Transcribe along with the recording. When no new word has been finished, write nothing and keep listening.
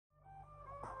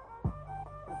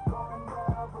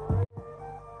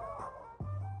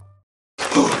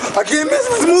I can't miss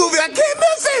this movie. I can't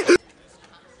miss it.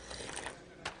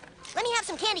 Let me have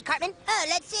some candy, Cartman. Oh,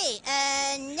 let's see.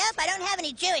 Nope, I don't have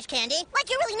any Jewish candy. Like,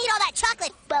 you really need all that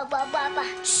chocolate.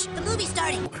 Shh, the movie's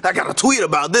starting. I got a tweet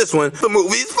about this one. The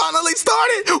movie's finally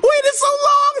started. Waited so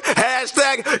long.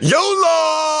 Hashtag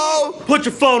YOLO. Put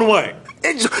your phone away.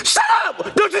 Shut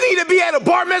up. Don't you need to be at a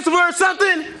bar mitzvah or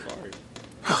something?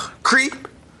 Creep.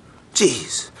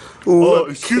 Jeez.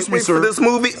 Excuse me, sir. For this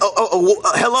movie.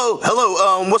 Hello.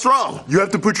 What's wrong? You have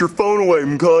to put your phone away,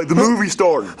 McCoy. The movie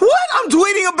started. What? I'm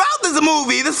tweeting about this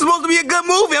movie. This is supposed to be a good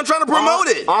movie. I'm trying to promote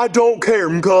it. I don't care,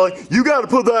 McCoy. You got to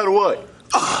put that away.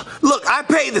 Look, I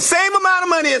paid the same amount of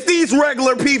money as these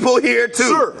regular people here, too.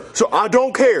 Sir, so I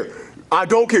don't care. I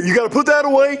don't care. You got to put that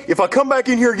away. If I come back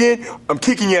in here again, I'm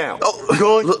kicking you out.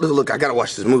 Oh, look, I got to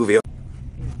watch this movie.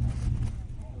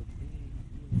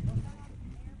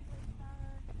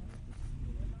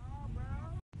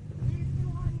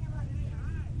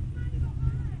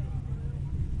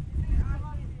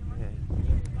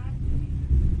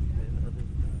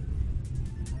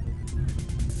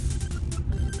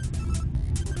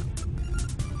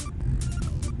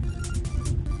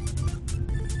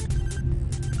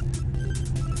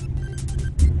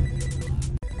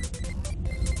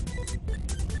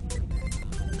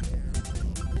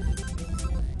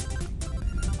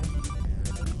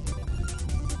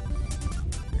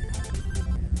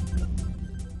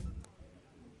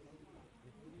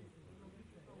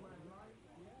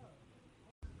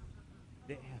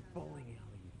 They have bowling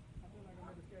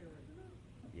alleys.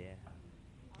 Yeah.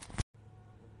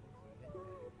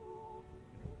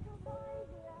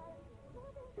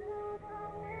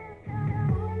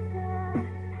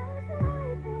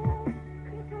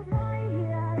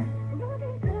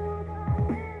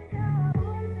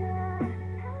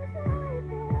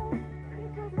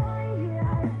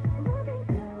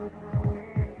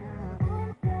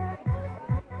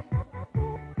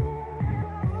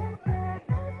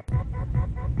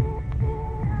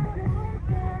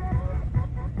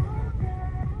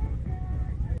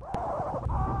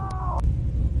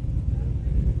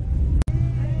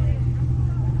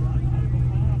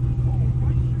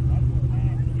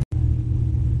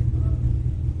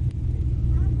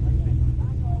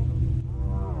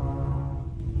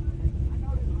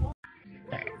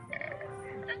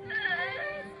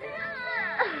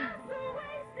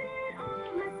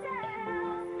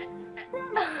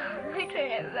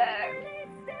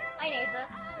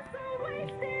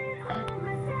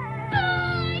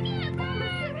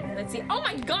 Let's see. Oh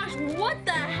my gosh, what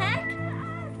the heck?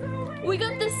 We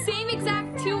got the same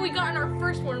exact two we got in our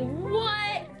first one.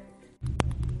 What?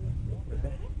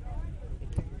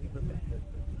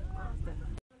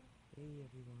 Hey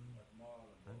everyone,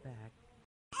 I'm back.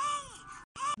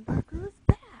 Who's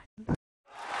back?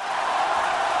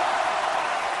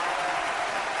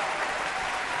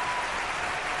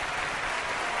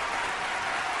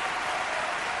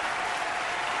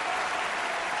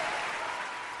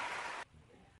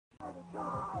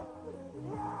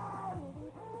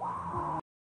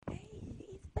 Hey,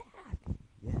 he's back.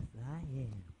 Yes, I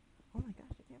am. Oh my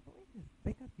gosh, I can't believe this.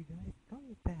 Wake up, you guys.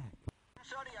 Tony is back. I'm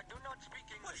sorry, I do not speak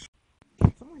English.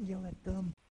 Can someone yell at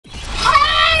them?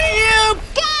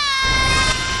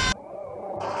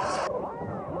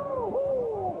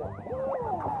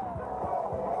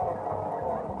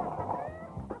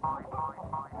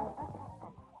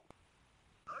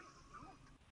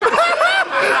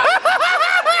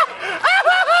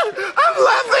 I'm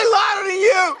laughing louder than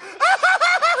you.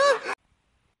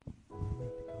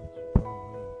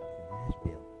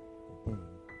 Nashville, and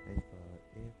then I saw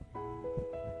every except for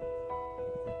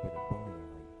the bowling alley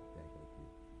that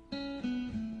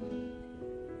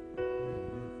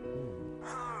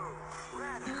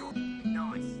I go to.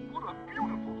 Nice. What a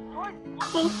beautiful sight.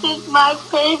 This is my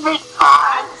favorite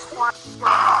part. A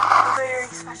very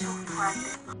special friend.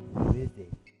 Who is it?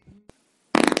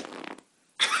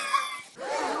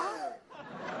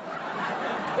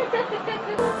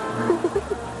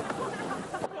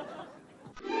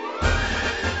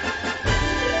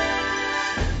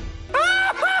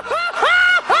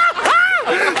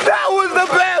 That was the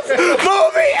best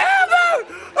movie ever!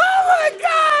 Oh my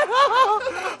god!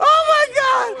 Oh my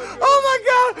god! Oh my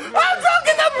god! I'm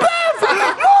talking the best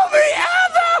movie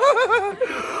ever!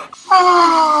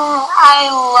 Oh, I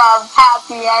love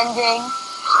happy endings.